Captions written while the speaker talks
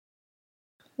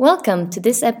Welcome to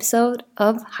this episode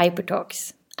of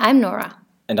Hypertalks. I'm Nora.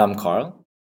 And I'm Carl.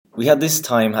 We had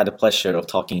the pleasure of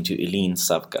talking to Elin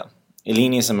Savka.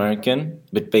 Elin is American,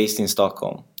 but based in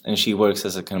Stockholm, and she works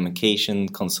as a communication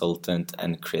consultant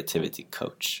and creativity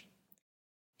coach.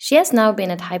 She has now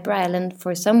been at Hyper Island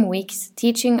for some weeks,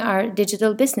 teaching our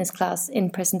digital business class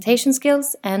in presentation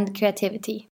skills and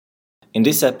creativity. In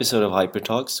this episode of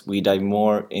Hypertalks, we dive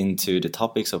more into the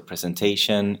topics of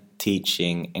presentation,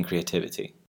 teaching, and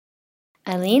creativity.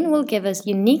 Elin will give us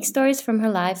unique stories from her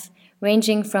life,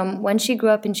 ranging from when she grew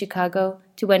up in Chicago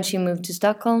to when she moved to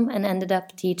Stockholm and ended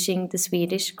up teaching the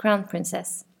Swedish crown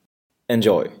princess.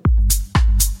 Enjoy!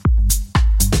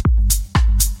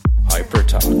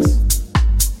 Hypertalks.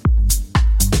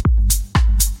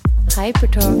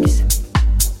 Hypertalks.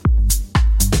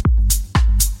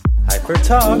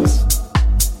 Hypertalks.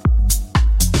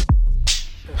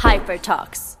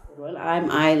 Hypertalks. Well,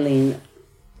 I'm Eileen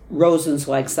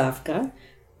Rosenzweig Savka,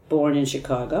 born in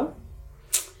Chicago.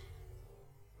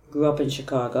 Grew up in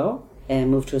Chicago and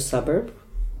moved to a suburb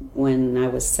when I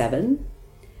was 7.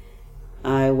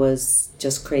 I was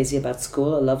just crazy about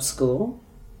school. I loved school.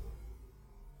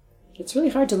 It's really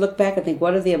hard to look back and think,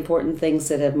 what are the important things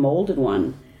that have molded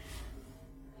one?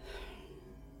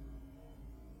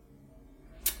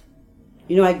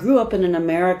 You know, I grew up in an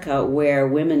America where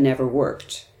women never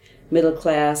worked. Middle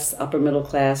class, upper middle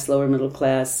class, lower middle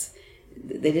class,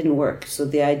 they didn't work. So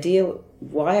the idea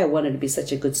why I wanted to be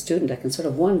such a good student, I can sort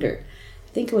of wonder. I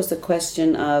think it was the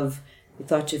question of, you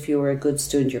thought if you were a good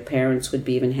student, your parents would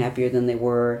be even happier than they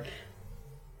were.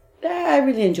 I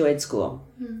really enjoyed school.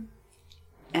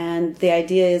 And the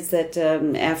idea is that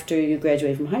after you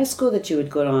graduate from high school, that you would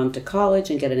go on to college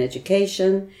and get an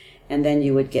education, and then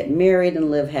you would get married and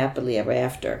live happily ever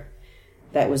after.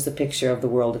 That was the picture of the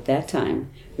world at that time,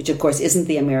 which of course isn't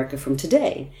the America from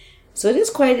today. So it is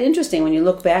quite interesting when you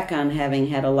look back on having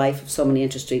had a life of so many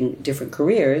interesting different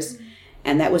careers,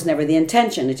 and that was never the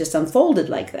intention. It just unfolded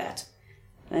like that.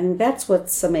 And that's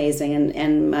what's amazing,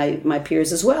 and my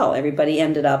peers as well. Everybody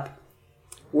ended up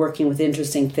working with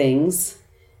interesting things.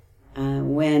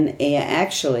 When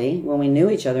we knew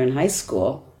each other in high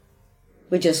school,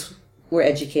 we just were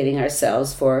educating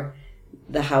ourselves for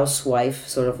the housewife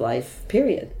sort of life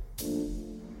period.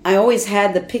 I always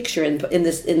had the picture in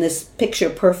this picture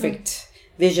perfect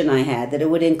vision I had, that it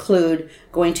would include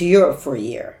going to Europe for a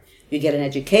year. You get an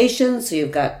education, so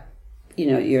you've got,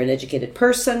 you're an educated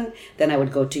person. Then I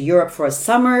would go to Europe for a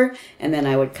summer, and then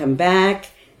I would come back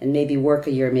and maybe work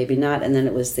a year, maybe not, and then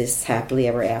it was this happily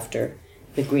ever after,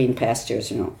 the green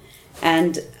pastures,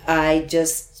 And I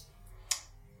just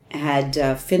had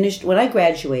finished, when I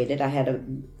graduated,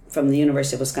 from the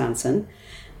University of Wisconsin,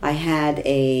 I had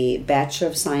a Bachelor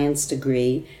of Science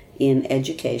degree in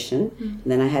education. And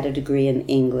then I had a degree in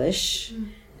English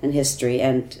and history,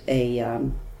 and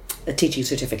a teaching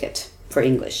certificate for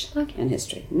English and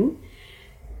history.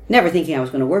 Never thinking I was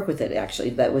going to work with it,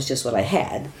 actually. That was just what I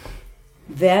had.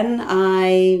 Then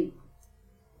I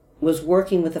was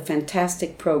working with a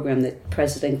fantastic program that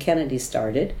President Kennedy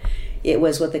started. It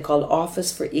was what they called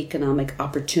Office for Economic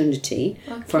Opportunity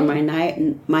for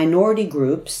minority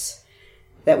groups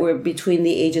that were between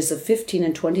the ages of 15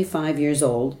 and 25 years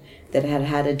old that had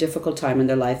had a difficult time in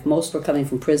their life. Most were coming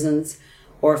from prisons,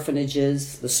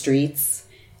 orphanages, the streets.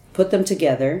 Put them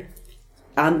together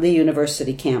on the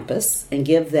university campus and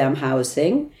give them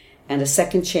housing and a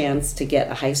second chance to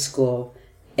get a high school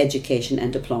education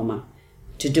and diploma,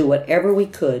 to do whatever we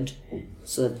could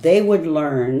so that they would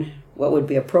learn what would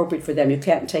be appropriate for them. You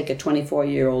can't take a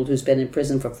 24-year-old who's been in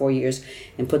prison for 4 years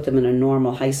and put them in a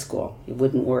normal high school. It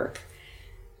wouldn't work.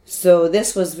 So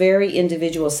this was very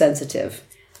individual sensitive.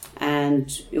 And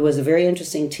it was a very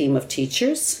interesting team of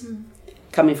teachers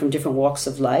coming from different walks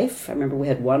of life. I remember we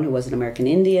had one who was an American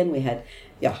Indian. We had,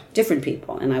 different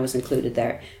people, and I was included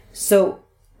there. So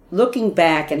looking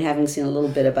back and having seen a little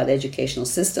bit about educational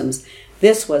systems,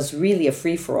 this was really a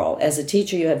free-for-all. As a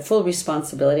teacher, you had full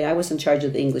responsibility. I was in charge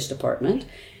of the English department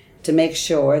to make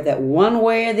sure that one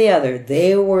way or the other,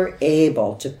 they were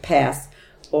able to pass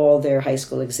all their high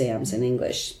school exams in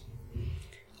English.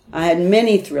 I had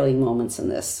many thrilling moments in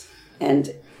this,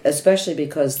 and especially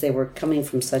because they were coming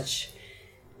from such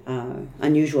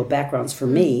unusual backgrounds for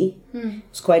me.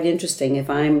 It's quite interesting. If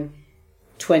I'm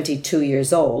 22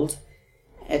 years old,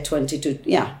 at 22,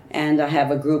 and I have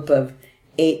a group of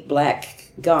 8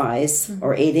 black guys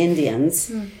or 8 Indians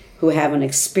who have an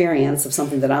experience of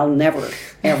something that I'll never,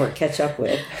 ever catch up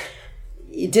with.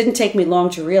 It didn't take me long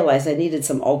to realize I needed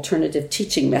some alternative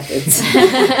teaching methods.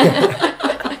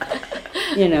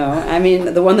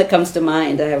 The one that comes to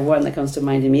mind, I have one that comes to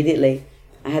mind immediately.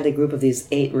 I had a group of these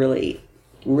 8 really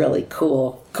really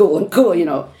cool,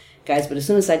 guys. But as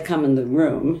soon as I'd come in the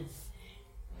room,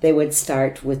 they would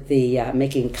start with the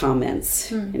making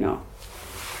comments,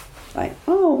 like,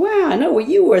 oh, wow, I know where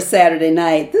you were Saturday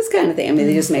night, this kind of thing. I mean,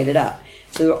 they just made it up.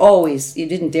 So they were always, you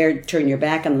didn't dare turn your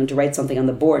back on them to write something on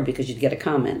the board because you'd get a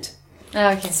comment.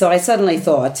 Okay. So I suddenly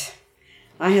thought,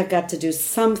 I have got to do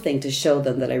something to show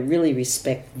them that I really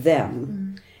respect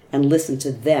them and listen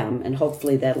to them, and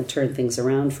hopefully that'll turn things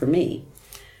around for me.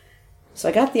 So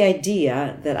I got the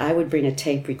idea that I would bring a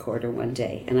tape recorder one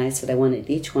day, and I said I wanted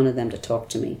each one of them to talk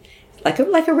to me. Like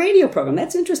a radio program.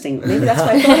 That's interesting. Maybe that's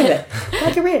why I thought of it.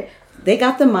 Like a radio. They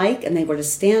got the mic, and they were to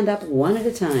stand up one at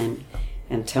a time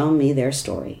and tell me their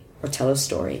story, or tell a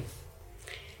story.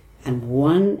 And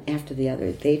one after the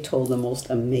other, they told the most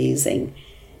amazing,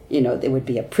 there would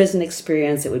be a prison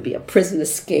experience, it would be a prison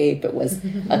escape, it was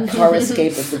a car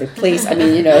escape with the police,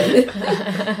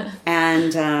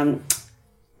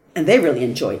 and they really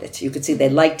enjoyed it. You could see they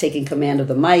liked taking command of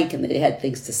the mic, and they had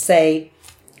things to say,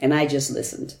 and I just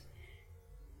listened.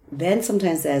 Then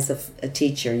sometimes as a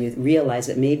teacher, you realize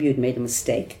that maybe you'd made a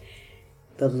mistake.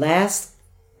 The last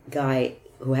guy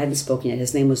who hadn't spoken yet,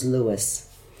 his name was Louis.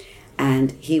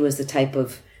 And he was the type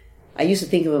of, I used to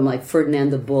think of him like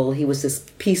Ferdinand the Bull. He was this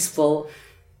peaceful,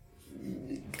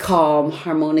 calm,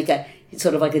 harmonica,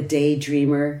 sort of like a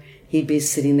daydreamer. He'd be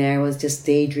sitting there, was just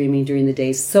daydreaming during the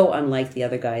day, so unlike the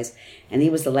other guys. And he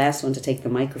was the last one to take the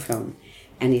microphone.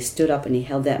 And he stood up and he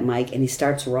held that mic and he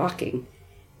starts rocking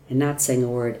and not saying a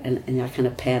word. And I kind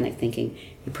of panicked, thinking,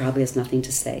 he probably has nothing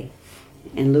to say.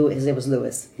 And his name was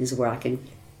Louis. He's rocking.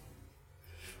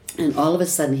 And all of a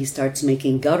sudden, he starts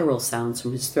making guttural sounds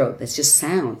from his throat. That's just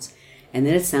sounds. And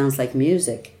then it sounds like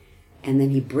music. And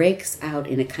then he breaks out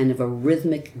in a kind of a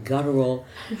rhythmic, guttural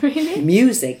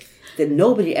music that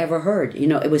nobody ever heard.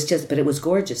 But it was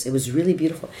gorgeous. It was really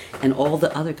beautiful. And all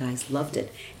the other guys loved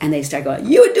it. And they start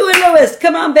going, you doing Louis?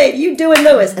 Come on, babe, you doing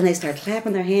Louis? And they start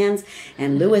clapping their hands.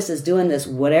 And Louis is doing this,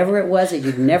 whatever it was that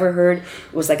you'd never heard.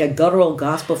 It was like a guttural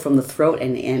gospel from the throat.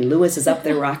 And Louis is up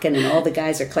there rocking, and all the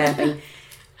guys are clapping.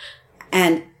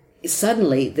 And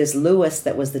suddenly, this Louis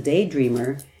that was the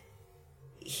daydreamer,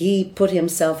 he put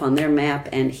himself on their map,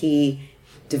 and he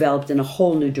developed in a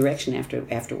whole new direction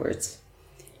afterwards.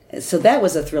 So that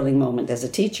was a thrilling moment as a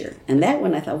teacher. And that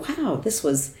one I thought, wow, this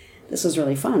was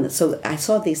really fun. So I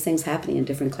saw these things happening in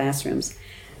different classrooms.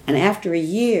 And after a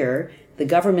year, the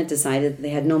government decided that they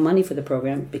had no money for the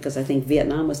program because I think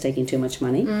Vietnam was taking too much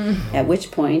money. At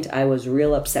which point I was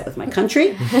real upset with my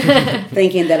country,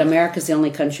 thinking that America's the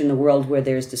only country in the world where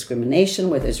there's discrimination,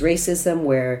 where there's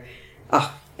racism,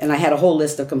 and I had a whole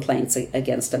list of complaints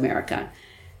against America.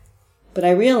 But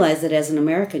I realized that as an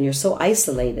American, you're so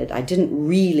isolated. I didn't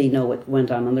really know what went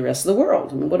on in the rest of the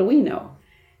world. I mean, what do we know?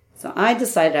 So I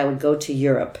decided I would go to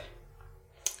Europe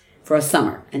for a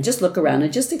summer and just look around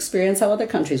and just experience how other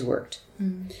countries worked.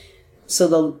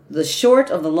 So the short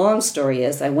of the long story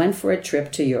is I went for a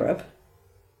trip to Europe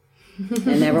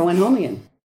and never went home again.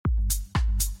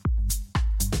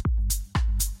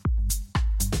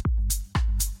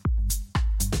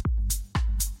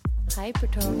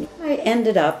 Hypertone. I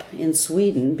ended up in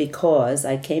Sweden because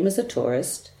I came as a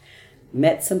tourist,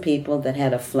 met some people that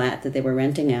had a flat that they were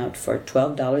renting out for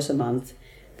 $12 a month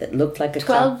that looked like a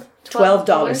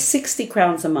 $12, 60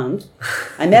 crowns a month.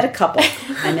 I met a couple,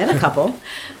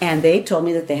 and they told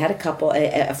me that they had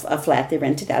a flat they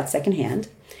rented out secondhand,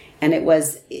 and it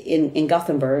was in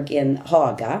Gothenburg, in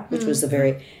Haga, which was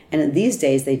and in these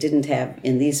days they didn't have,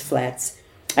 in these flats,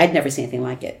 I'd never seen anything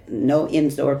like it. No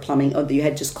indoor plumbing. You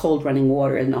had just cold running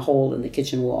water in a hole in the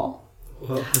kitchen wall.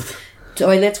 Whoa.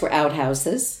 Toilets were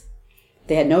outhouses.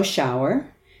 They had no shower.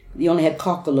 You only had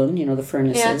kakelun, the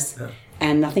furnaces,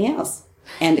 and nothing else.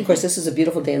 And, of course, this was a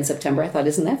beautiful day in September. I thought,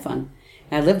 isn't that fun?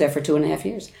 And I lived there for 2.5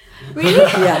 years. Really?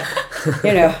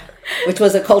 Yeah. Which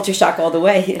was a culture shock all the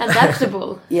way.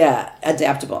 Adaptable. Yeah,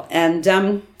 adaptable. And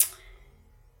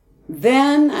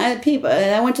then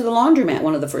I went to the laundromat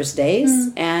one of the first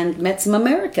days and met some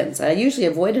Americans. I usually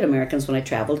avoided Americans when I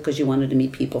traveled because you wanted to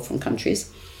meet people from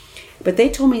countries. But they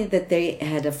told me that they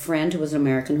had a friend who was an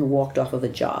American who walked off of a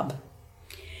job.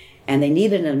 And they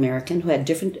needed an American who had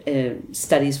different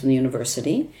studies from the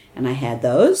university, and I had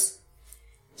those.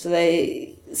 So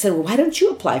they said, well, why don't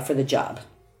you apply for the job?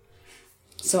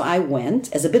 So I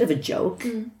went as a bit of a joke,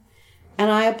 and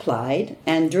I applied.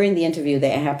 And during the interview, they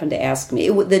happened to ask me.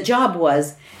 The job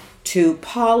was to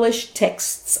polish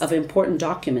texts of important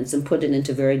documents and put it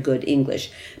into very good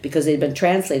English, because they'd been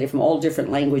translated from all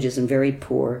different languages in very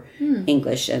poor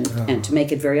English, and to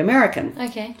make it very American.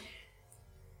 Okay.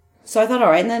 So I thought, all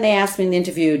right. And then they asked me in the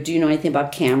interview, do you know anything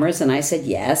about cameras? And I said,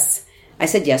 yes. I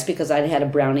said yes because I'd had a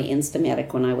Brownie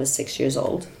Instamatic when I was 6 years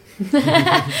old.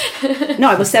 No,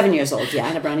 I was 7 years old. Yeah, I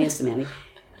had a Brownie Instamatic.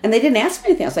 And they didn't ask me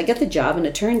anything else. I got the job, and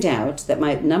it turned out that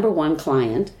my number one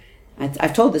client,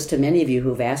 I've told this to many of you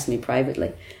who've asked me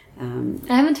privately. I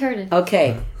haven't heard it.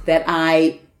 Okay, that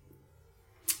my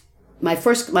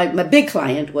big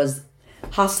client was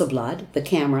Hasselblad, the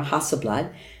camera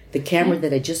Hasselblad, the camera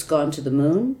that had just gone to the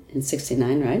moon in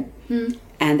 1969, right? Mm.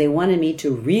 And they wanted me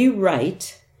to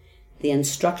rewrite the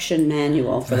instruction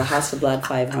manual for the Hasselblad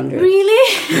 500. Really?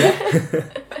 Yeah.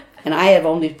 And I have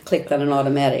only clicked on an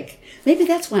automatic. Maybe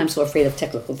that's why I'm so afraid of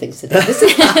technical things today. This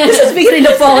is beginning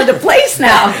to fall into place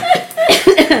now.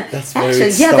 That's where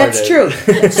it started. Yeah, that's true.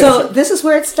 So this is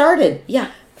where it started.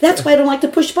 Yeah, that's why I don't like to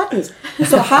push buttons.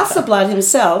 So Hasselblad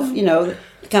himself, the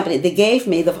company, they gave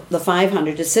me the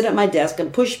 500 to sit at my desk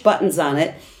and push buttons on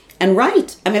it and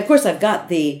write. I mean, of course, I've got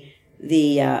the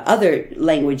other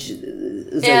languages,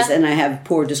 and I have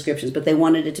poor descriptions, but they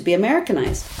wanted it to be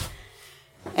Americanized.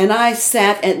 And I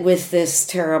sat with this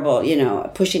terrible,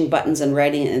 pushing buttons and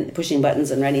writing,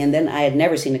 and then I had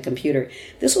never seen a computer.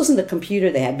 This wasn't the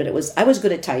computer they had, but I was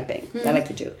good at typing. That I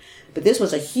could do. But this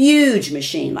was a huge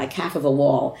machine, like half of a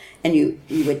wall, and you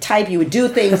would type, you would do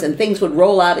things, and things would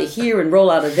roll out of here and roll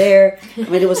out of there. I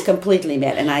mean, it was completely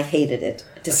mad, and I hated it.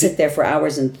 To sit there for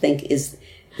hours and think, is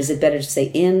it better to say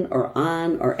in or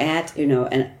on or at,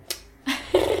 and...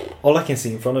 All I can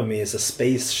see in front of me is a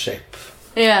spaceship.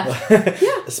 Yeah.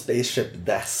 A spaceship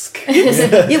desk.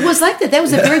 It was like that. That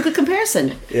was a very good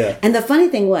comparison. Yeah. And the funny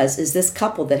thing was this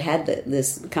couple that had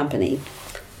this company,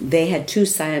 they had 2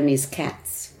 Siamese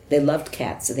cats. They loved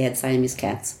cats, so they had Siamese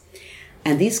cats.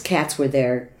 And these cats were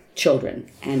their children.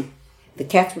 And the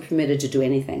cats were permitted to do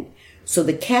anything. So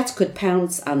the cats could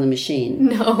pounce on the machine.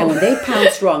 No. And when they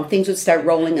pounced wrong, things would start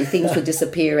rolling and things would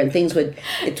disappear and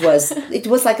it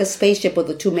was like a spaceship with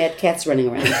the 2 mad cats running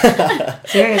around.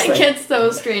 Seriously. I get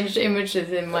so strange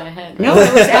images in my head. No,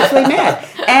 it was absolutely mad.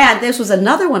 And this was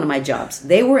another one of my jobs.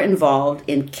 They were involved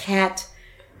in cat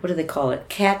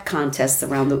contests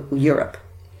around Europe.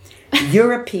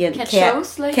 European cat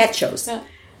shows? Cat shows. Yeah.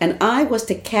 And I was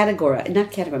to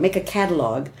make a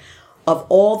catalog of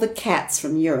all the cats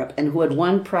from Europe and who had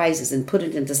won prizes and put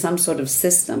it into some sort of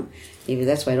system. Maybe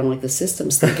that's why I don't like the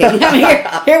systems thinking.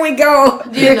 Here we go.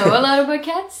 Do you know a lot about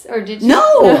cats? Or did you?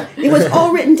 No! It was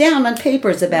all written down on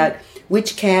papers about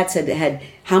which cats had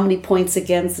how many points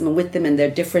against them and with them and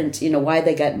their different, why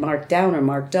they got marked down or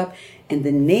marked up. And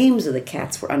the names of the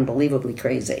cats were unbelievably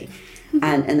crazy.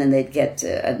 And then they'd get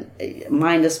a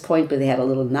minus point, but they had a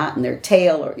little knot in their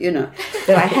tail, or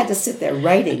But I had to sit there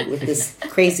writing with this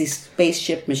crazy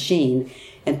spaceship machine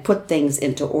and put things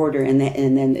into order, and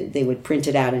then they would print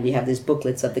it out, and you have these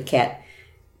booklets of the cat,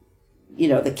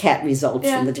 the cat results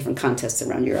from the different contests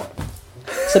around Europe.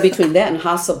 So between that and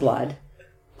Hasselblad,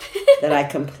 that I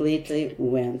completely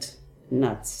went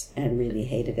nuts and really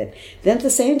hated it. Then at the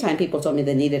same time, people told me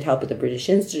they needed help at the British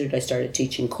Institute. I started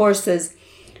teaching courses.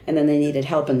 And then they needed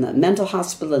help in the mental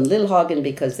hospital in Lillehagen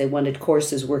because they wanted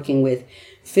courses working with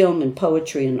film and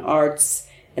poetry and arts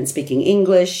and speaking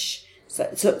English. So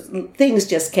things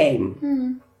just came.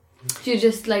 Mm. You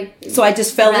just So I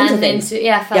just fell into things.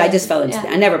 I just fell into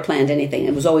things. I never planned anything.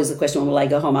 It was always the question, when will I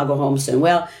go home? I'll go home soon.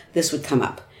 Well, this would come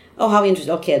up. Oh, how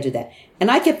interesting. Okay, I'll do that.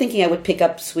 And I kept thinking I would pick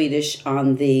up Swedish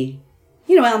on the,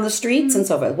 on the streets and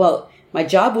so forth. Well, my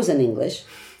job was in English.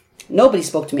 Nobody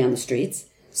spoke to me on the streets.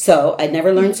 So I'd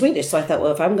never learned Swedish. So I thought,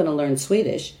 well, if I'm going to learn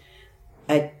Swedish,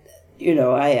 I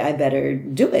better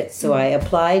do it. So I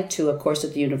applied to a course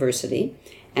at the university.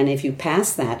 And if you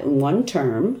pass that in one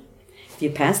term, if you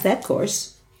pass that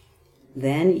course,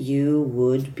 then you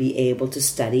would be able to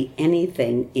study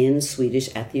anything in Swedish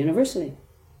at the university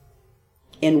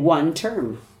in one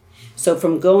term. So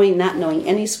from not knowing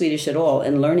any Swedish at all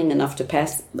and learning enough to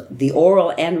pass the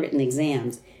oral and written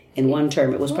exams in one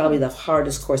term, it was probably the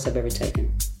hardest course I've ever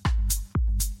taken.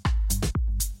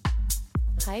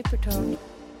 Hypertone.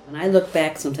 When I look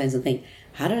back sometimes and think,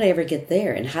 how did I ever get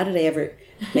there? And how did I ever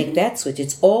make that switch?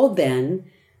 It's all been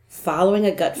following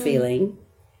a gut feeling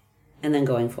and then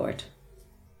going for it.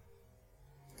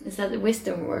 Is that the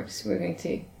wisdom works we're going to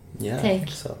take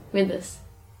so. With us?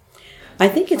 I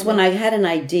think it's when I had an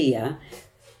idea.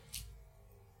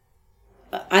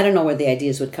 I don't know where the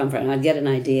ideas would come from. I'd get an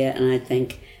idea and I'd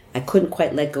think, I couldn't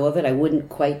quite let go of it. I wouldn't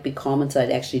quite be calm until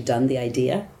I'd actually done the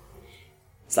idea.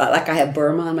 It's not like I have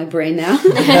Burma on my brain now.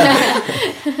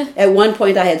 At one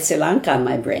point I had Sri Lanka on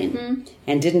my brain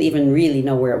and didn't even really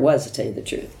know where it was, to tell you the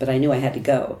truth. But I knew I had to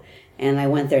go. And I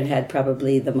went there and had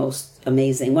probably one of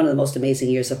the most amazing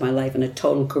years of my life and a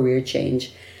total career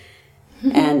change.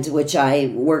 and which I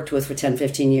worked with for 10,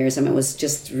 15 years. I mean, it was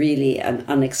just really an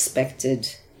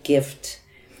unexpected gift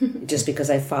just because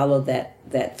I followed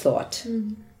that thought.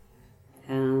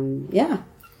 Yeah.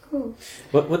 Cool.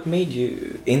 What made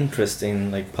you interested in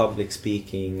like public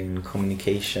speaking and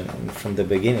communication from the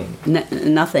beginning?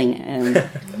 Nothing.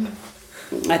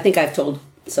 I think I've told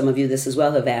some of you this as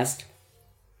well, have asked.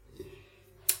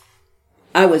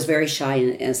 I was very shy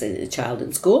as a child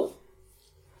in school.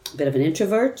 A bit of an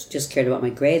introvert, just cared about my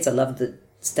grades. I loved the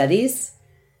studies.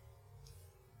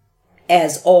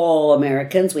 As all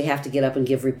Americans, we have to get up and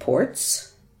give reports.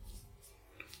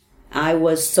 I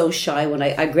was so shy when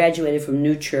I graduated from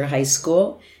New Trier High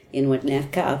School in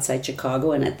Winnetka outside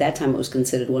Chicago, and at that time it was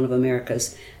considered one of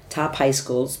America's top high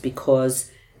schools because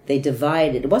they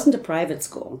divided, it wasn't a private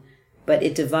school, but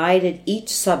it divided each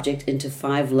subject into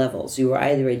 5 levels. You were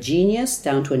either a genius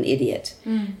down to an idiot.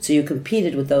 So you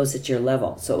competed with those at your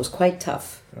level. So it was quite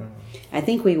tough. I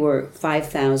think we were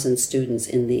 5,000 students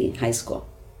in the high school.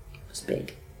 It was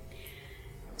big.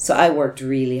 So I worked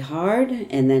really hard,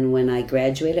 and then when I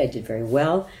graduated, I did very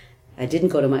well. I didn't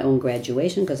go to my own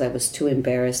graduation because I was too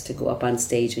embarrassed to go up on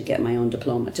stage and get my own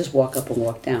diploma. Just walk up and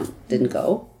walk down. Didn't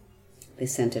go. They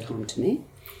sent it home to me.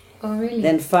 Oh, really?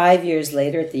 Then 5 years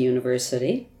later at the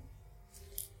university,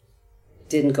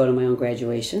 didn't go to my own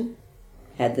graduation.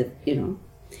 Had the,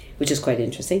 which is quite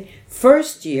interesting.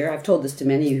 First year, I've told this to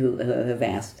many of you who have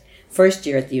asked, first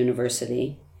year at the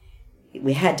university,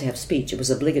 we had to have speech. It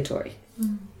was obligatory.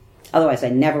 Otherwise, I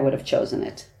never would have chosen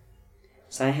it.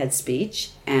 So I had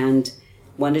speech and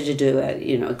wanted to do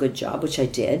a good job, which I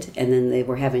did. And then they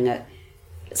were having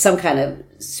some kind of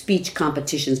speech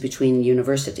competitions between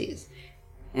universities.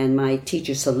 And my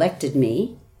teacher selected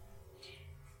me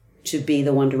to be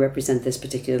the one to represent this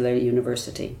particular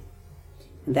university.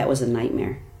 And that was a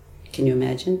nightmare. Can you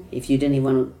imagine? If you didn't even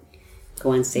want to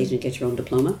go on stage and get your own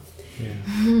diploma.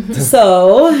 Yeah.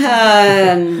 So,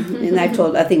 and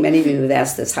I think many of you have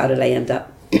asked this, how did I end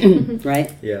up?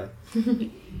 Right? Yeah.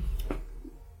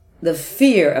 The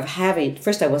fear of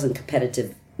first I wasn't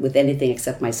competitive with anything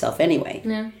except myself anyway.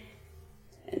 Yeah.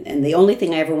 And the only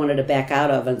thing I ever wanted to back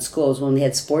out of in school was when we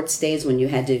had sports days, when you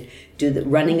had to do the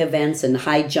running events and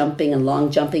high jumping and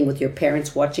long jumping with your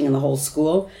parents watching in the whole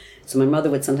school. So my mother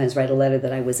would sometimes write a letter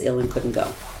that I was ill and couldn't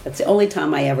go. That's the only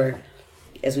time I ever,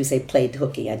 as we say, played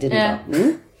hooky. I didn't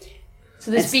go.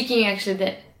 So the speaking actually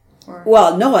did? Or?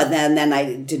 Well, no, and then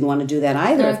I didn't want to do that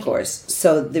either, of course.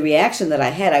 So the reaction that I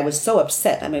had, I was so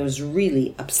upset. I mean, I was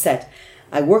really upset.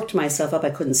 I worked myself up. I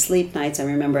couldn't sleep nights. I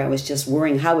remember I was just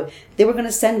worrying how they were going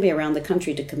to send me around the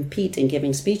country to compete in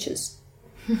giving speeches.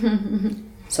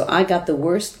 So I got the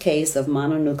worst case of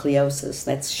mononucleosis.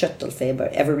 That's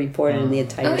Schüttelfeber ever reported in the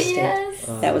entire state. Yes.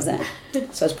 That was that.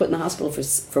 So I was put in the hospital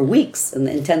for weeks in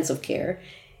the intensive care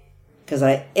because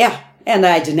and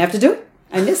I didn't have to do it.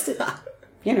 I missed it.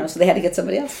 So they had to get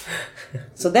somebody else.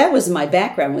 So that was my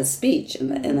background with speech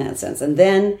in that sense. And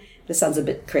then, this sounds a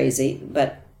bit crazy,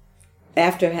 but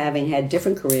after having had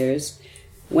different careers,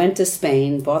 went to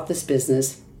Spain, bought this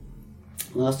business,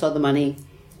 lost all the money,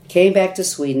 came back to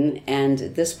Sweden, and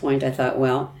at this point I thought,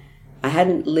 well, I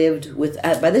hadn't lived with,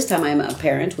 by this time I'm a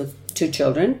parent with 2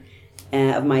 children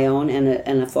of my own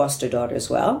and a foster daughter as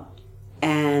well,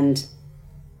 and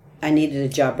I needed a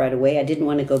job right away. I didn't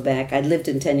want to go back. I'd lived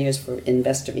in 10 years in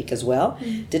Västervik as well.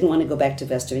 Didn't want to go back to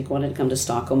Västervik, wanted to come to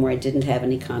Stockholm where I didn't have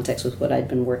any contacts with what I'd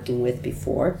been working with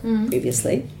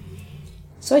previously.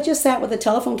 So I just sat with a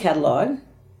telephone catalog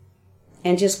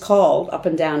and just called up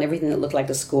and down everything that looked like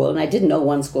a school. And I didn't know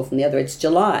one school from the other. It's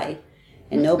July,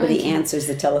 and nobody answers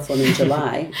the telephone in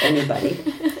July, anybody.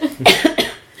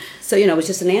 So, it was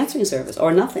just an answering service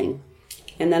or nothing.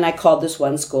 And then I called this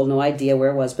one school, no idea where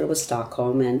it was, but it was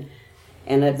Stockholm,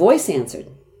 and a voice answered.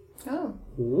 Oh.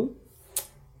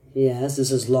 Yes,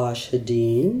 this is Lars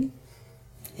Hedin,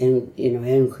 and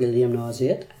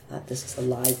Enskilda-gymnasiet. I thought this is a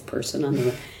live person on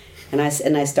the.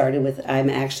 And I started with, I'm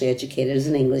actually educated as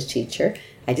an English teacher.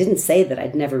 I didn't say that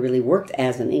I'd never really worked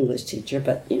as an English teacher,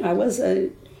 but, I was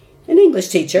an English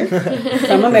teacher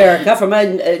from America, from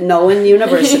a known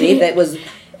university that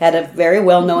had a very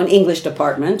well-known English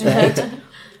department, right?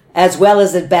 As well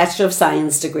as a Bachelor of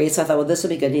Science degree. So I thought, well, this will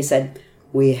be good. And he said,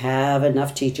 we have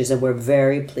enough teachers, and we're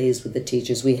very pleased with the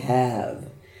teachers we have.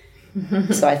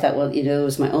 So I thought, well, it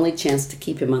was my only chance to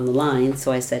keep him on the line.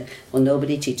 So I said, well,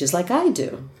 nobody teaches like I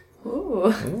do.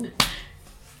 Ooh.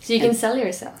 So you can sell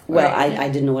yourself. Well, right? I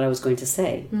didn't know what I was going to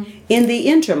say. In the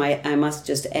interim, I must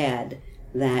just add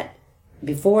that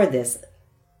before I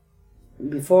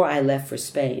left for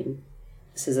Spain,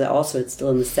 this is also, it's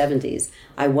still in the 70s,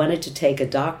 I wanted to take a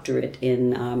doctorate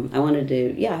in, I wanted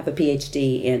to, have a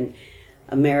PhD in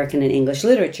American and English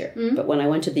literature. But when I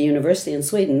went to the university in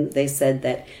Sweden, they said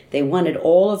that they wanted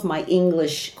all of my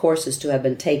English courses to have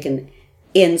been taken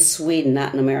in Sweden,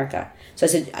 not in America. So I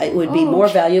said, it would be more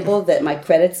valuable that my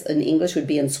credits in English would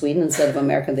be in Sweden instead of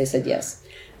America. They said yes.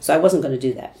 So I wasn't going to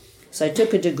do that. So I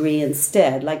took a degree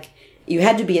instead. Like, you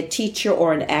had to be a teacher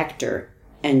or an actor,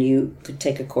 and you could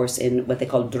take a course in what they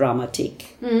call dramatik.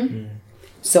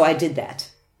 So I did that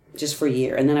just for a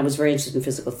year. And then I was very interested in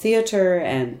physical theater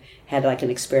and had like an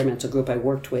experimental group I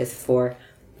worked with for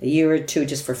a year or two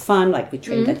just for fun. Like, we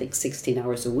trained, I think, 16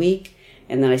 hours a week.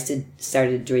 And then I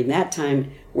started during that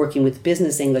time working with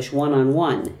business English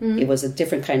one-on-one. It was a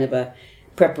different kind of a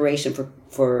preparation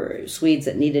for Swedes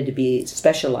that needed to be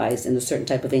specialized in a certain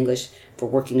type of English for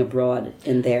working abroad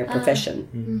in their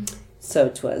profession. So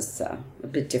it was a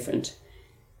bit different.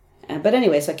 But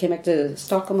anyway, so I came back to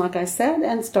Stockholm, like I said,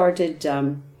 and started,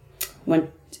 spoke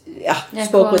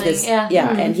with this,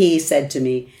 and he said to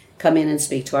me, come in and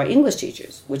speak to our English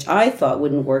teachers, which I thought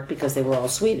wouldn't work because they were all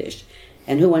Swedish.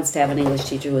 And who wants to have an English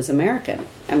teacher who is American?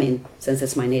 I mean, since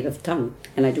it's my native tongue,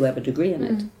 and I do have a degree in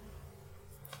it.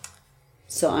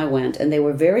 So I went, and they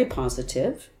were very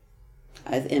positive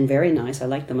and very nice. I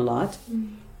liked them a lot.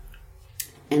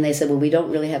 And they said, well, we don't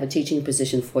really have a teaching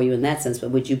position for you in that sense, but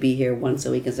would you be here once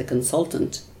a week as a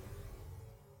consultant?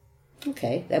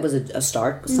 Okay, that was a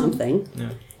start with something.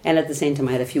 Yeah. And at the same time,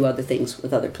 I had a few other things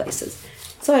with other places.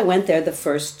 So I went there the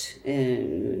first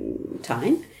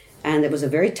time. And it was a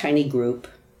very tiny group,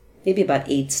 maybe about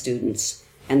 8 students.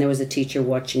 And there was a teacher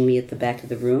watching me at the back of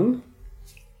the room.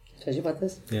 Told you about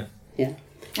this? Yeah. Yeah.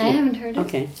 I haven't heard it.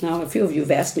 Okay. Now, a few of you have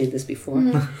asked me this before.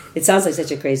 It sounds like such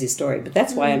a crazy story, but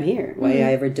that's why I'm here, why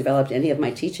I ever developed any of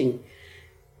my teaching.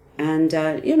 And,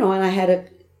 and I had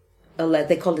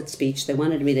they called it speech. They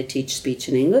wanted me to teach speech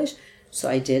in English. So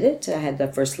I did it. I had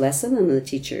the first lesson, and the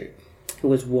teacher who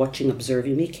was watching,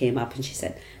 observing me, came up and she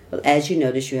said, well, as you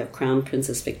notice, you have Crown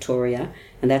Princess Victoria,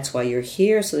 and that's why you're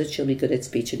here, so that she'll be good at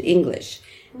speech in English.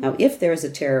 Now, if there is a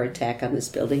terror attack on this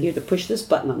building, you're to push this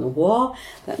button on the wall.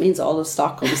 That means all of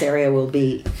Stockholm's area will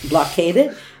be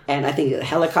blockaded, and I think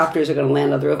helicopters are going to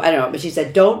land on the roof. I don't know, but she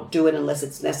said, don't do it unless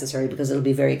it's necessary, because it'll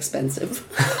be very expensive.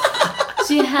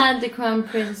 So you had the Crown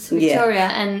Prince Victoria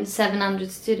and 700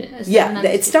 students?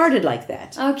 It started like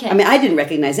that. Okay. I mean, I didn't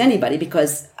recognize anybody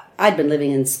because I'd been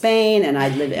living in Spain, and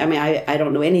I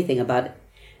don't know anything about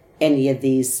any of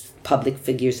these public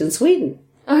figures in Sweden.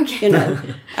 Okay.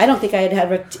 I don't think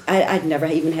I'd never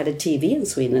even had a TV in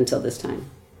Sweden until this time.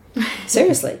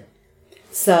 Seriously.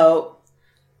 So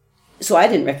I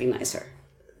didn't recognize her.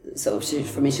 So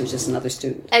for me, she was just another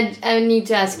student. I need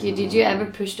to ask you, did you ever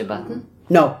push the button?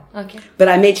 No. Okay. But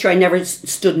I made sure I never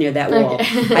stood near that wall.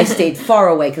 Okay. I stayed far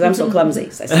away because I'm so clumsy.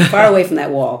 So I stayed far away from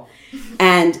that wall.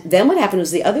 And then what happened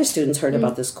was the other students heard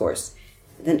about this course.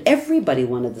 Then everybody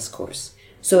wanted this course.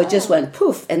 So it just went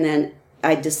poof. And then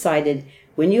I decided,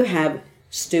 when you have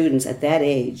students at that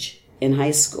age in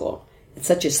high school, it's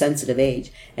such a sensitive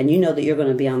age, and you know that you're going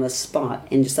to be on the spot,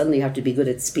 and suddenly you have to be good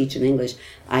at speech and English.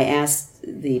 I asked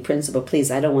the principal,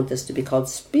 please, I don't want this to be called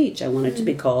speech. I want it to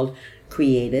be called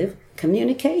creative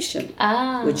communication,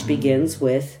 which begins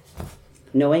with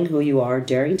knowing who you are,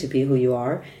 daring to be who you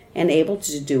are, and able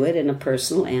to do it in a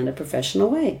personal and a professional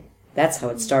way. That's how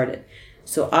it started.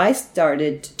 So I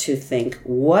started to think,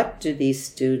 what do these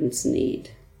students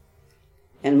need?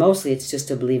 And mostly it's just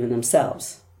to believe in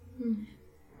themselves.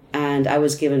 And I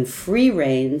was given free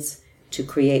reins to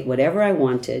create whatever I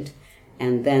wanted.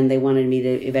 And then they wanted me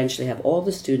to eventually have all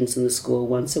the students in the school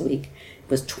once a week. It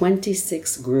was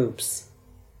 26 groups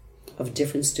of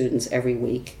different students every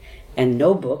week, and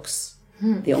no books.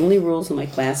 The only rules in my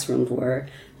classrooms were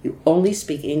you only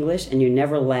speak English and you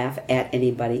never laugh at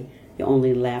anybody. You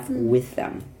only laugh with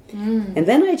them. And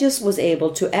then I just was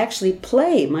able to actually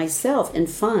play myself and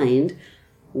find,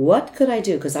 what could I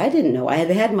do? Because I didn't know. I had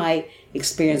had my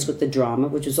experience with the drama,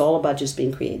 which was all about just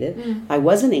being creative. I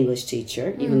was an English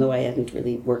teacher, even though I hadn't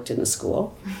really worked in a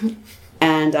school.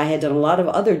 And I had done a lot of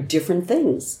other different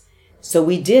things. So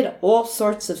we did all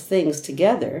sorts of things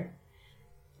together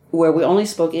where we only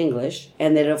spoke English,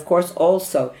 and then, of course,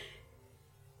 also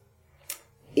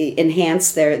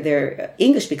enhanced their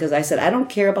English, because I said, I don't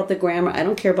care about the grammar, I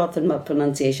don't care about the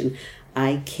pronunciation.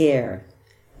 I care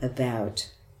about,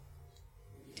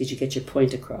 did you get your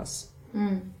point across?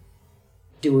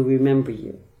 Do we remember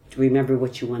you? Do we remember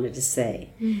what you wanted to say?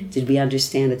 Did we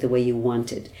understand it the way you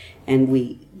wanted? And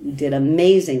we did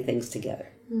amazing things together.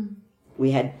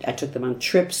 I took them on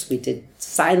trips. We did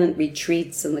silent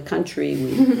retreats in the country.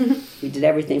 We did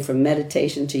everything from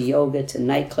meditation to yoga to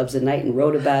nightclubs at night and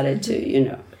wrote about it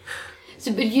to, So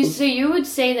you would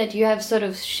say that you have sort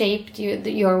of shaped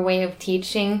your way of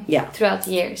teaching throughout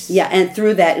the years. Yeah, and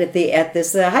through that at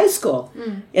this high school.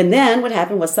 And then what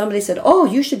happened was somebody said, "Oh,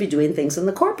 you should be doing things in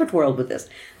the corporate world with this."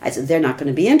 I said, "They're not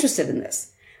going to be interested in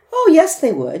this." "Oh, yes,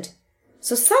 they would."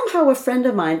 So somehow a friend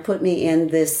of mine put me in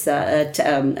this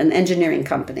an engineering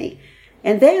company,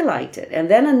 and they liked it. And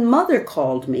then a mother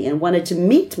called me and wanted to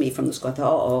meet me from the school. I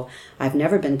thought, I've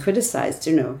never been criticized,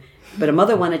 But a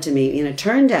mother wanted to meet me, and it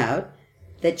turned out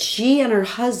that she and her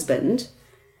husband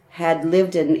had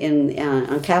lived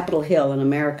on Capitol Hill in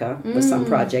America with some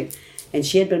project, and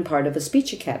she had been part of a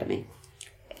speech academy.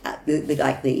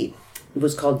 It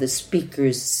was called the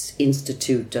Speakers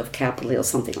Institute of Capitol Hill,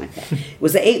 something like that. It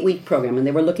was an 8-week program, and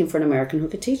they were looking for an American who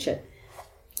could teach it.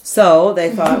 So they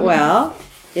thought, well,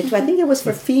 I think it was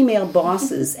for female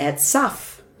bosses at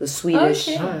SAF, the Swedish,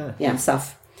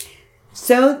 SAF.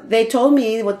 So they told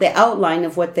me what the outline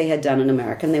of what they had done in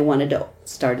America, and they wanted to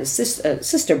start a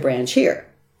sister branch here.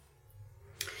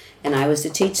 And I was to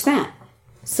teach that.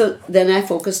 So then I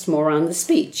focused more on the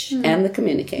speech and the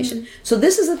communication. So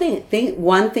this is the thing.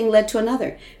 One thing led to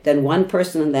another. Then one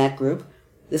person in that group,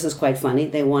 this is quite funny,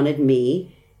 they wanted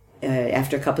me,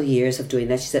 after a couple of years of doing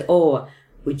that, she said, "Oh,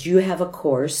 would you have a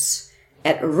course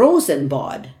at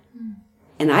Rosenbad?"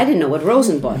 And I didn't know what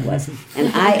Rosenbad was.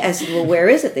 And I said, "Well, where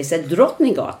is it?" They said,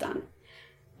 "Drottninggatan."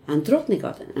 And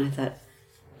Drottninggatan. And I thought,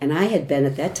 and I had been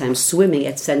at that time swimming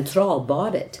at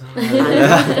Centralbadet.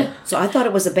 So I thought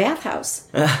it was a bathhouse.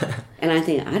 And I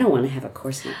think, I don't want to have a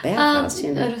course in a bathhouse.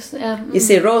 You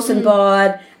see,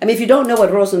 Rosenbad. I mean, if you don't know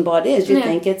what Rosenbad is, you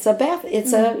think it's a bath.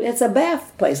 It's a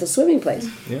bath place, a swimming place.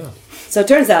 Yeah. So it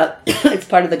turns out it's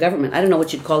part of the government. I don't know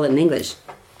what you'd call it in English.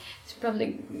 It's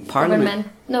probably Parliament. Government.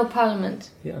 No,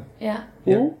 Parliament. Yeah. Yeah.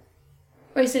 Yeah.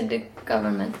 Or is it the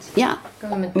government? Yeah.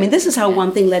 Government. I mean, this is how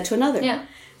one thing led to another. Yeah.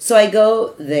 So I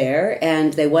go there,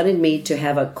 and they wanted me to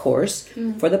have a course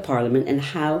for the Parliament, and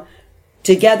how,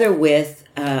 together with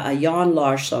Jan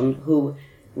Larsson, who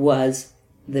was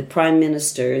the Prime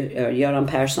Minister, Göran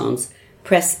Persson's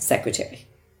press secretary.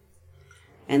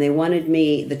 And they wanted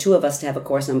me, the two of us, to have a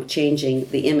course on changing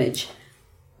the image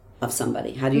of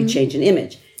somebody. How do you change an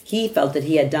image? He felt that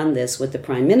he had done this with the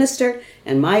Prime Minister,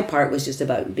 and my part was just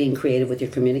about being creative with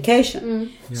your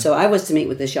communication. So I was to meet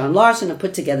with this Jan Larsson and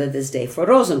put together this day for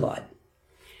Rosenbad,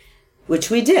 which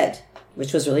we did,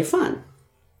 which was really fun.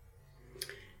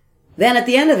 Then at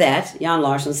the end of that, Jan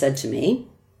Larsson said to me,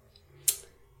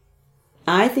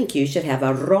 "I think you should have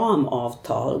a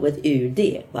ramavtal with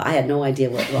UD." Well, I had no idea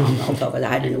what ramavtal was.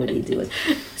 I didn't know what UD was.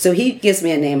 So he gives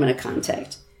me a name and a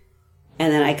contact.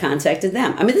 And then I contacted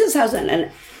them. I mean, this is how, and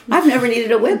I've never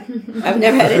needed a whip. I've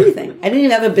never had anything. I didn't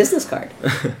even have a business card.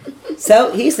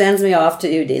 So he sends me off to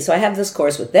UD. So I have this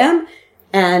course with them,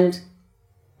 and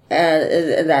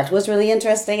that was really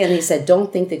interesting. And he said,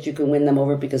 "Don't think that you can win them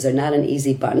over because they're not an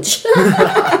easy bunch."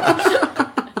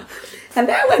 And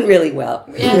that went really well.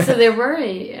 Yeah, so they were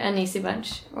an easy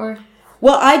bunch, or?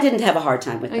 Well, I didn't have a hard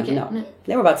time with them, Okay, no.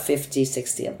 There were about 50,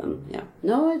 60 of them, yeah.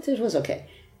 No, it was okay.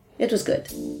 It was good.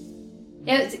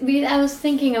 Yeah, I was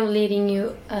thinking of leading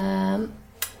you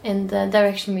in the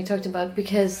direction we talked about,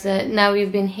 because now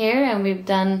we've been here and we've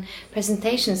done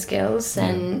presentation skills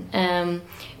and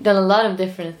done a lot of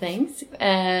different things.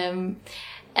 And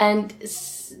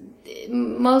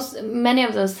many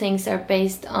of those things are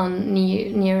based on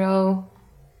neuro...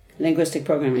 Linguistic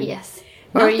programming. Yes.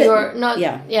 Or you're not...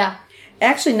 Yeah.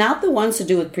 Actually, not the ones to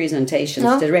do with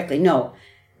presentations directly, no.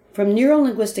 From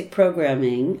neuro-linguistic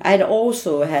programming, I'd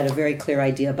also had a very clear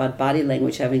idea about body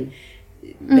language, having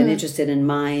been interested in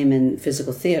mime and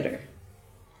physical theater.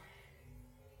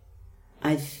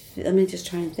 Let me just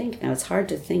try and think now. It's hard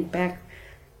to think back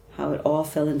how it all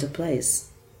fell into place.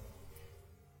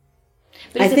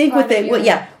 I think with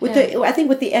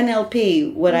the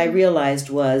NLP, what I realized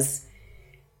was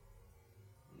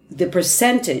the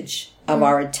percentage of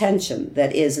our attention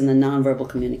that is in the nonverbal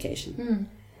communication.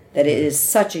 That it is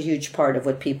such a huge part of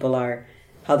what people are,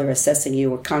 how they're assessing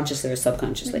you, or consciously or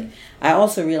subconsciously. I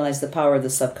also realized the power of the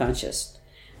subconscious.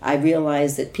 I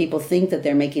realized that people think that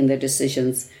they're making their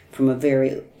decisions from a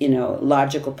very,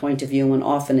 logical point of view, when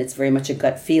often it's very much a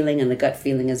gut feeling, and the gut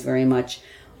feeling is very much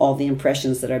all the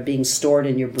impressions that are being stored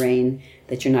in your brain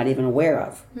that you're not even aware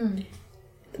of.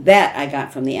 That I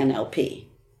got from the NLP.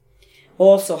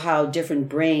 Also how different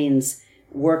brains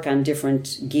work on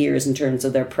different gears in terms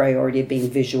of their priority of being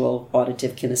visual,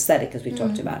 auditive, kinesthetic, as we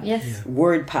talked about. Yes. Yeah.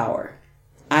 Word power.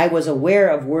 I was aware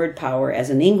of word power as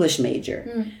an English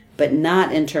major, but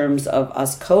not in terms of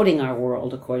us coding our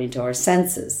world according to our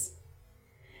senses,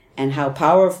 and how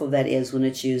powerful that is when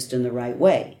it's used in the right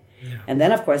way. And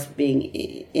then, of course, being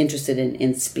interested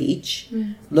in speech,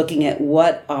 looking at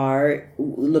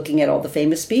looking at all the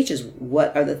famous speeches.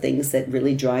 What are the things that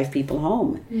really drive people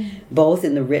home, both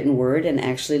in the written word and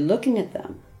actually looking at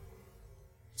them?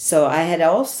 So I had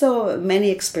also many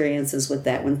experiences with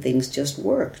that when things just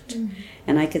worked.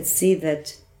 And I could see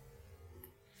that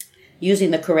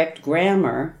using the correct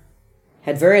grammar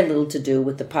had very little to do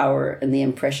with the power and the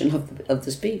impression of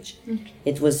the speech.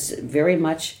 It was very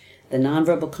much the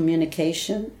nonverbal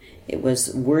communication. It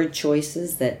was word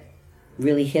choices that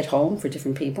really hit home for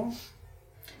different people.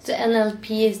 So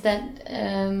NLP, is that,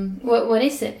 what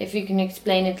is it? If you can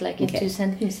explain it like in 2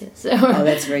 sentences. Oh,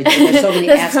 that's very true. There's so many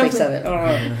aspects of it.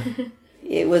 Oh.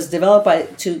 It was developed by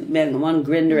 2 men, one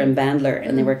Grinder and Bandler,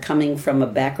 and they were coming from a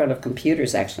background of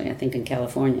computers, actually, I think in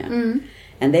California.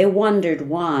 And they wondered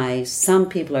why some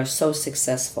people are so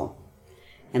successful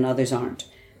and others aren't.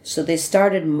 So they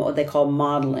started what they call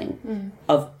modeling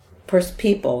of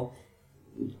people,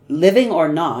 living or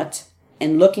not,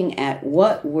 and looking at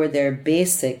what were their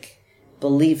basic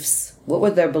beliefs, what were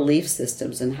their belief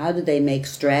systems, and how did they make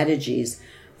strategies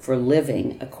for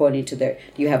living according to their...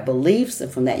 You have beliefs,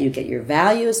 and from that you get your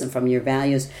values, and from your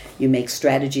values you make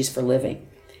strategies for living.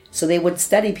 So they would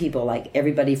study people like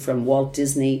everybody from Walt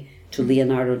Disney to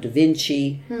Leonardo da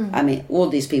Vinci, I mean, all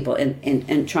these people,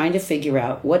 and trying to figure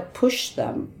out what pushed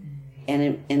them,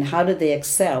 and how did they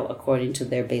excel according to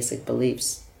their basic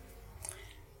beliefs.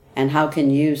 And how can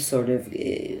you sort of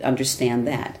understand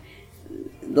that?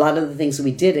 A lot of the things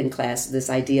we did in class, this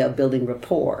idea of building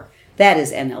rapport, that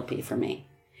is NLP for me.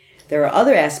 There are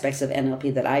other aspects of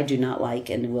NLP that I do not like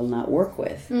and will not work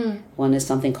with. One is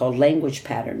something called language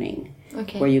patterning,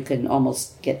 where you can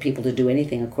almost get people to do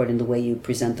anything according to the way you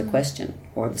present the question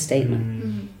or the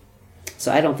statement.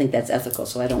 So I don't think that's ethical,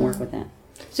 so I don't work with that.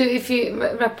 So if you,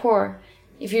 rapport,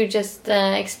 if you just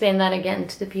explain that again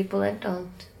to the people that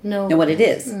don't know. And what it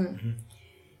is.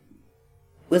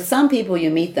 With some people, you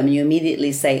meet them and you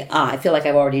immediately say, I feel like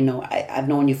I've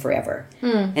known you forever.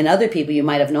 And other people, you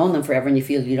might have known them forever and you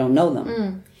feel you don't know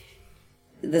them.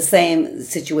 The same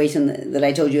situation that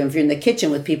I told you, if you're in the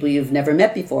kitchen with people you've never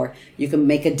met before, you can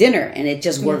make a dinner and it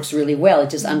just works really well. It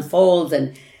just unfolds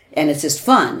and it's just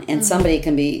fun. And somebody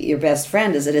can be your best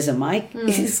friend, as it is in my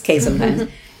case sometimes.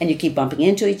 And you keep bumping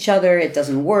into each other. It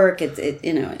doesn't work.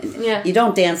 You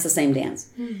don't dance the same dance.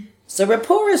 So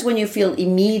rapport is when you feel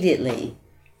immediately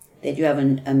that you have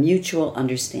a mutual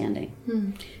understanding.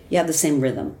 You have the same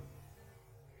rhythm,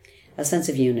 a sense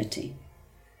of unity,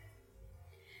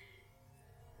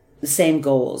 the same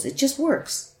goals. It just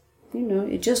works.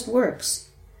 It just works.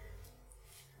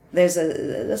 There's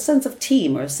a sense of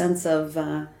team or a sense of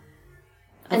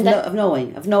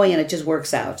knowing, and it just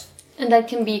works out. And that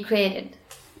can be created.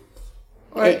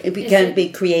 Or it can be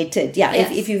created. Yeah.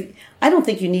 Yes. If you, I don't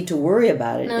think you need to worry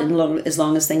about it as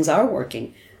long as things are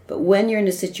working. But when you're in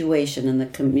a situation and the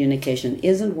communication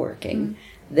isn't working,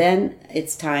 then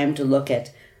it's time to look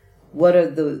at what are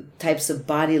the types of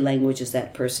body languages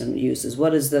that person uses.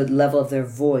 What is the level of their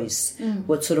voice?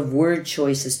 What sort of word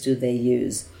choices do they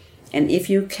use? And if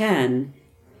you can,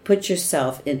 put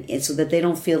yourself in so that they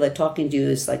don't feel that talking to you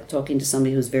is like talking to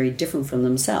somebody who's very different from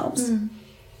themselves.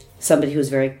 Somebody who's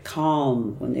very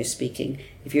calm when they're speaking.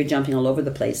 If you're jumping all over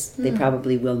the place, they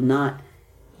probably will not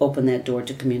open that door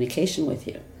to communication with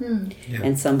you.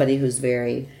 And somebody who's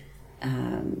very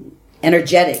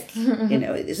energetic, So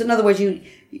in other words,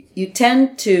 you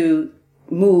tend to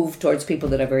move towards people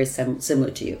that are very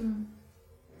similar to you.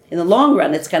 In the long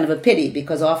run, it's kind of a pity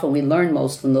because often we learn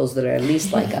most from those that are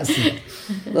least like us.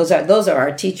 Those are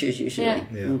our teachers usually.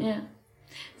 Yeah.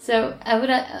 So I would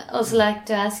also like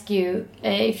to ask you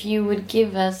if you would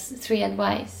give us 3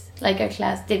 advice, like our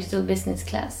class, digital business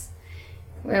class,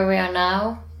 where we are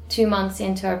now, 2 months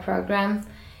into our program.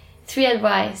 3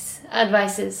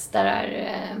 advices that are,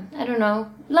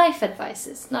 life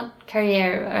advices, not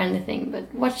career or anything,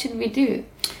 but what should we do?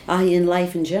 In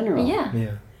life in general.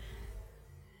 Yeah.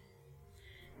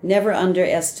 Never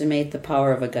underestimate the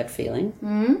power of a gut feeling.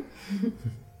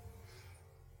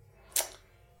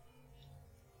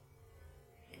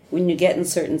 When you get in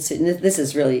certain... This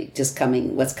is really just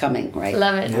what's coming, right?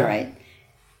 Love it. All right.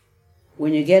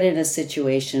 When you get in a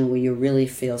situation where you really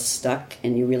feel stuck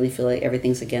and you really feel like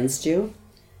everything's against you,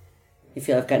 you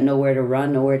feel I've got nowhere to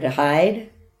run, nowhere to hide,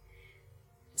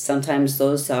 sometimes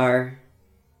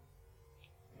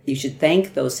you should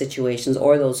thank those situations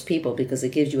or those people because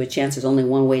it gives you a chance. There's only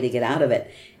one way to get out of it,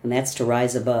 and that's to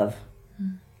rise above.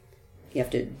 You have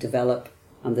to develop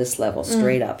on this level,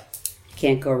 straight up.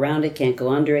 Can't go around it, can't go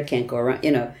under it, can't go around,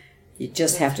 you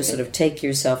just have to sort of take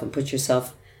yourself and put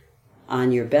yourself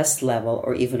on your best level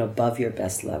or even above your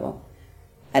best level.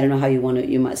 I don't know how you want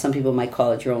to, some people might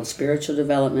call it your own spiritual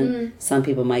development. Some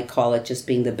people might call it just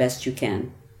being the best you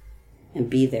can and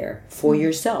be there for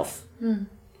yourself.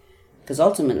 Because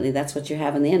ultimately that's what you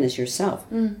have in the end is yourself.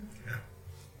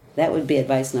 That would be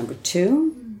advice number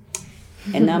 2.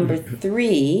 And number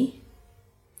 3,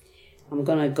 I'm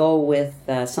going to go with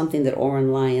something that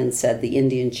Oren Lyon said, the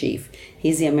Indian chief.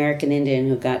 He's the American Indian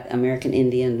who got American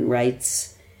Indian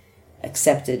rights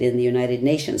accepted in the United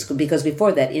Nations. Because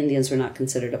before that, Indians were not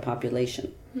considered a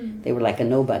population. They were like a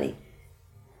nobody.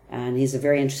 And he's a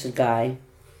very interested guy.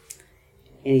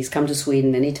 And he's come to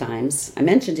Sweden many times. I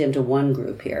mentioned him to one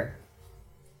group here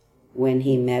when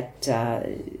he met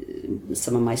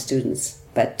some of my students.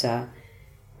 But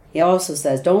he also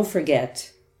says, don't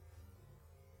forget,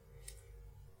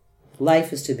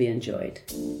 life is to be enjoyed.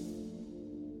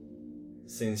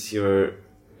 Since you're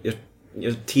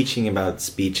teaching about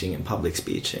speeching and public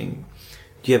speaking,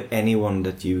 do you have anyone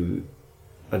that you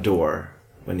adore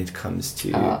when it comes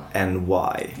to and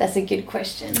why? That's a good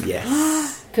question. Yes.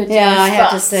 I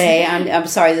have to say, I'm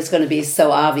sorry that's going to be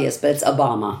so obvious, but it's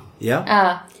Obama.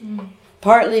 Yeah.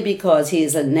 Partly because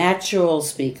he's a natural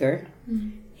speaker.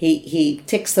 He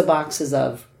ticks the boxes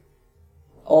of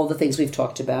all the things we've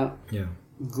talked about. Yeah.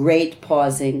 Great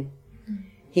pausing.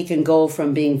 He can go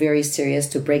from being very serious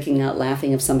to breaking out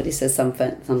laughing if somebody says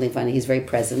something funny. He's very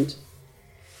present.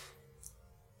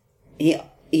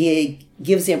 He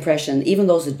gives the impression, even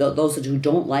those who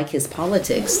don't like his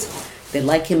politics, they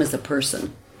like him as a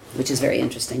person, which is very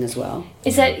interesting as well.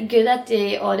 Is that good at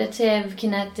the auditive,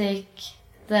 kinetic,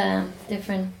 the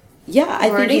different... Yeah, I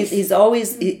think he's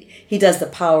always... He does the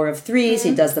power of threes.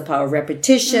 He does the power of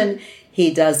repetition.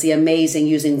 He does the amazing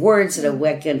using words that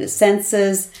awaken the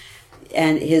senses.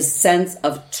 And his sense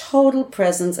of total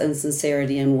presence and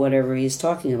sincerity in whatever he's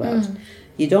talking about.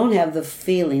 You don't have the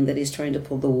feeling that he's trying to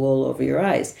pull the wool over your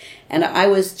eyes. And I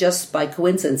was just by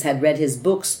coincidence had read his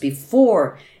books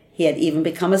before he had even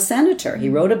become a senator. He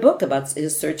wrote a book about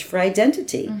his search for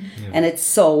identity. And it's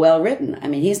so well written. I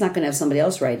mean, he's not going to have somebody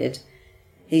else write it.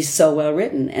 He's so well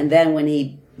written. And then when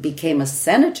he became a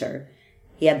senator,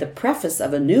 he had the preface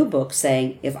of a new book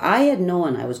saying, if I had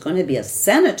known I was going to be a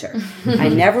senator, I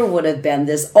never would have been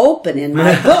this open in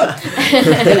my book.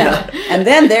 And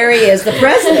then there he is, the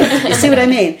president. You see what I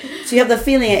mean? So you have the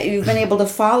feeling that you've been able to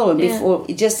follow him before,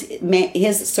 just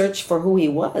his search for who he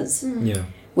was,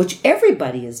 which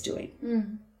everybody is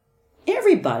doing.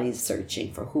 Everybody's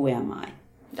searching for who am I.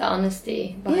 The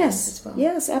honesty behind it as well.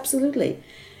 Yes, absolutely.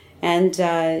 And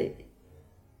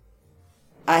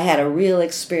I had a real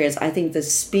experience. I think the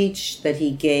speech that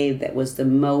he gave that was the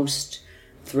most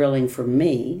thrilling for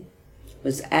me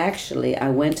was actually,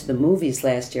 I went to the movies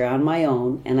last year on my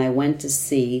own, and I went to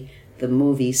see the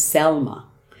movie Selma,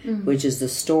 which is the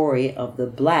story of the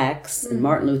blacks and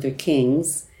Martin Luther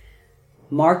King's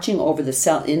marching over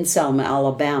in Selma,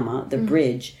 Alabama, the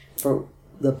bridge for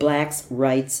the blacks'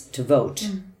 rights to vote,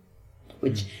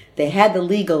 which they had the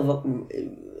legal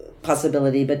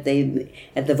possibility, but they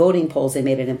at the voting polls they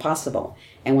made it impossible.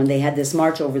 And when they had this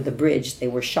march over the bridge, they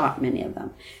were shot, many of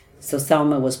them. So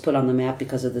Selma was put on the map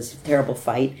because of this terrible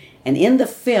fight. And in the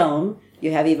film,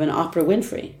 you have even Oprah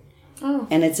Winfrey.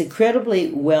 And it's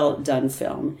incredibly well done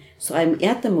film. So I'm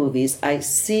at the movies. I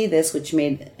see this, which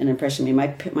made an impression on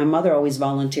me. My mother always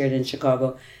volunteered in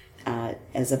Chicago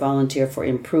as a volunteer for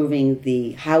improving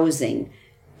the housing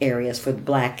areas for the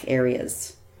black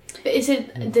areas. Is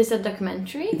this a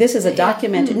documentary? This is a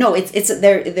documentary. No, it's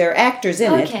they're actors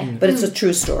in it, but it's a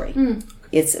true story.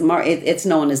 It's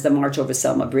known as the March over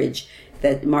Selma Bridge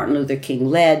that Martin Luther King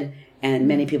led, and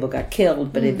many people got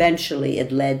killed, but eventually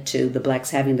it led to the blacks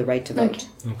having the right to vote.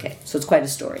 Okay. So it's quite a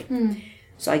story.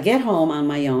 So I get home on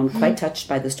my own, quite touched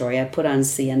by the story. I put on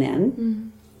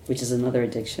CNN, which is another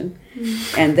addiction,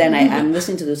 and then I'm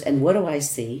listening to this, and what do I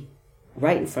see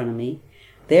right in front of me?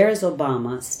 There is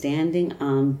Obama standing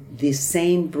on the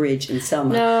same bridge in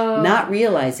Selma, not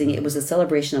realizing it was a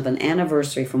celebration of an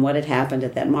anniversary from what had happened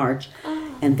at that march.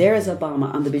 And there is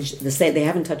Obama on the bridge. They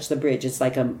haven't touched the bridge. It's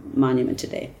like a monument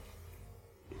today.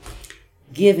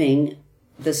 Giving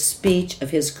the speech of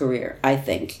his career, I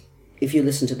think, if you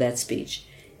listen to that speech.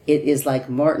 It is like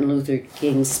Martin Luther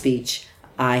King's speech,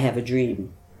 I Have a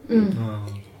Dream.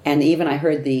 And even I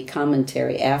heard the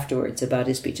commentary afterwards about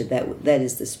his speech. That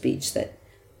is the speech that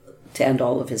to end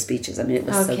all of his speeches. I mean, it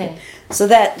was so good. So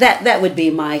that would be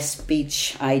my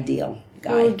speech ideal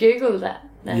guy. We'll Google that.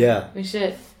 Then. Yeah. We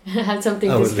should have something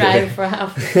to strive for.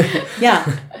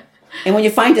 Yeah. And when you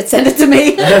find it, send it to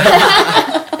me.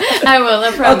 I will,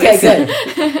 I promise. Okay,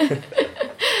 good.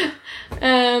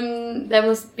 that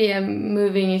must be a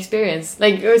moving experience.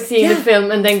 Like seeing the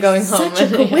film and then going home.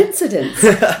 Such a coincidence.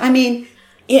 I mean,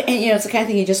 it's the kind of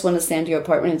thing you just want to stand to your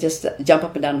apartment and just jump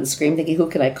up and down and scream, thinking, "Who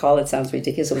can I call?" It sounds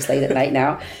ridiculous. It was late at night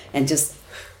now, and just,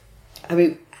 I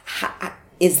mean,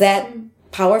 is that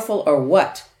powerful or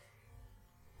what?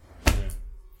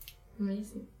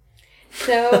 Amazing.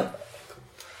 So,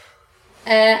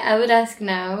 I would ask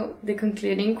now the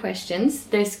concluding questions.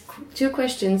 There's 2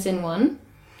 questions in one.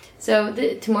 So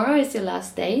tomorrow is your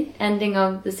last day, ending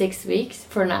of the 6 weeks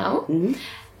for now.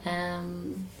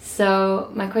 So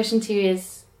my question to you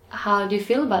is, how do you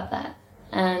feel about that?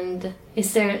 And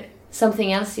is there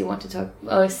something else you want to talk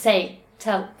or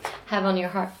have on your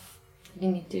heart that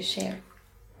you need to share?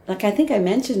 Like I think I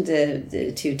mentioned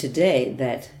to you today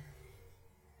that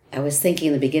I was thinking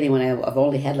in the beginning when I've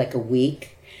only had like a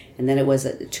week, and then it was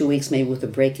 2 weeks maybe with a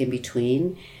break in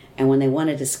between. And when they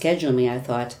wanted to schedule me, I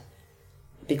thought,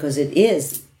 because it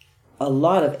is a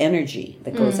lot of energy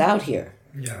that goes out here.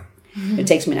 Yeah. It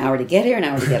takes me an hour to get here, an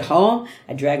hour to get home.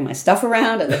 I drag my stuff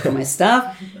around. I look for my stuff.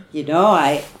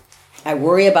 I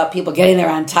worry about people getting there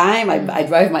on time. I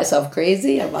drive myself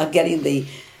crazy about getting the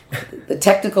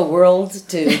technical world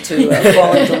to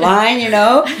fall into line,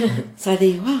 So I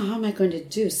think, wow, how am I going to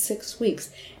do 6 weeks?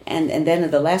 And then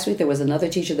in the last week, there was another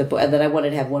teacher that I wanted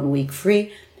to have 1 week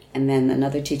free. And then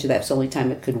another teacher, that's the only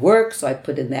time it could work. So I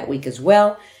put in that week as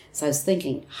well. So I was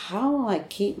thinking, how will I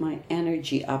keep my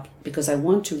energy up? Because I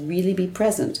want to really be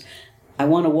present. I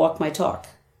want to walk my talk.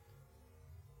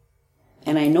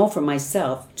 And I know for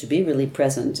myself, to be really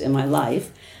present in my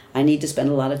life, I need to spend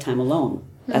a lot of time alone.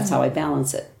 That's how I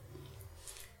balance it.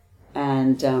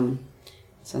 And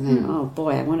so then, oh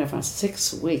boy, I wonder if on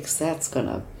 6 weeks, that's going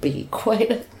to be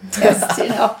quite a test,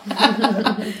 I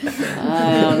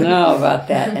don't know about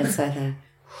that. And so I thought,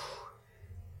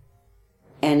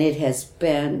 and it has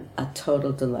been a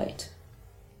total delight.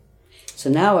 So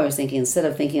now I was thinking, instead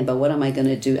of thinking about what am I going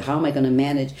to do, how am I going to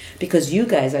manage, because you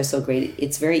guys are so great,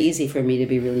 it's very easy for me to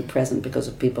be really present because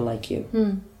of people like you.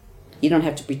 You don't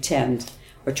have to pretend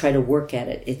or try to work at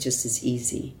it. It just is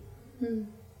easy.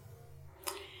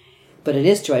 But it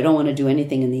is true, I don't want to do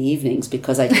anything in the evenings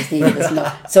because I just need this.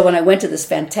 So when I went to this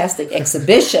fantastic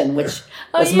exhibition, which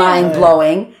was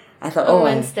mind-blowing, I thought,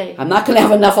 Wednesday. I'm not going to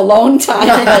have enough alone time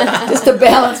just to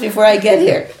balance before I get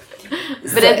here.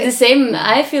 But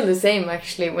I feel the same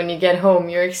actually. When you get home,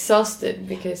 you're exhausted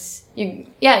because you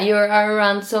are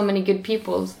around so many good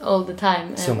people all the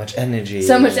time. So much energy.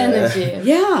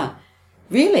 Yeah,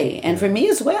 really. And for me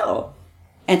as well.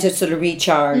 And to sort of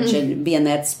recharge and be in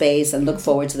that space and look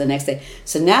forward to the next day.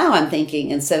 So now I'm thinking,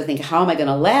 instead of thinking, how am I going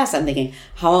to last? I'm thinking,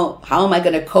 how am I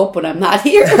going to cope when I'm not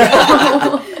here?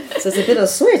 So it's a bit of a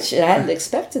switch. I hadn't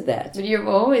expected that. But you're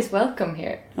always welcome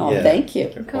here. Oh, thank you.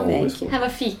 Thank you. Have a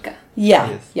fika. Yeah.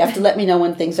 Yes. You have to let me know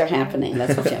when things are happening.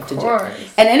 That's what you have to do. Of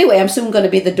course. And anyway, I'm soon going to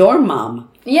be the dorm mom.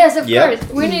 Yes, of course.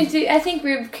 We need to. I think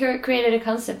we've created a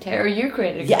concept here, or you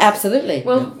created a concept. Yeah, absolutely.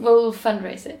 We'll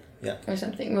fundraise it. Yeah. Or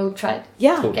something. We'll try it.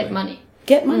 Yeah. Get money.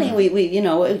 Get money. We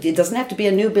it doesn't have to be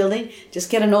a new building.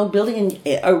 Just get an old building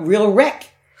and a real wreck.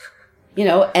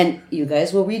 And you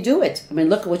guys will redo it. I mean,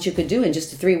 look at what you could do in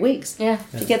just 3 weeks. Yeah.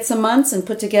 To get some months and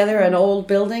put together an old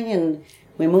building and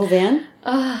we move in.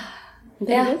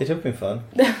 Yeah. It would be fun.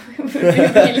 It would be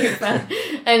really fun.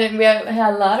 And we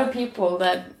have a lot of people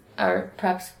that are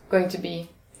perhaps going to be,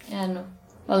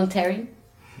 volunteering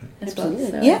as well.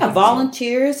 So Yeah,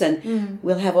 volunteers, and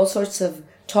we'll have all sorts of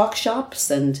talk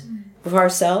shops and for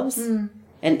ourselves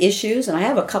and issues. And I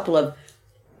have a couple of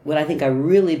what I think are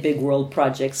really big world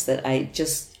projects that I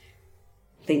just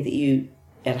think that you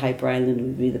at Hyper Island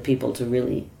would be the people to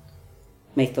really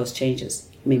make those changes.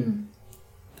 I mean,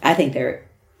 I think they're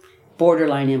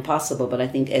borderline impossible, but I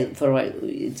think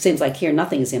it seems like here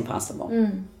nothing is impossible.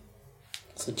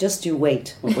 So just you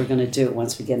wait what we're going to do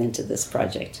once we get into this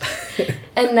project.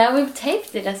 And now we've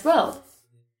taped it as well.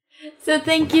 So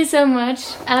thank you so much.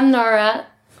 I'm Nora.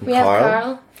 We have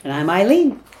Carl. And I'm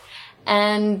Eileen.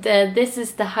 And this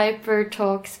is the Hyper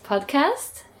Talks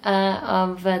podcast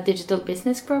of Digital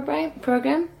Business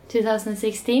Program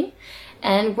 2016.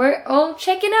 And we're all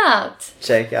checking out.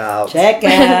 Check out. Check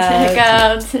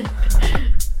out.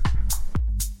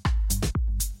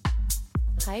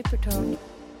 Hyper Talk.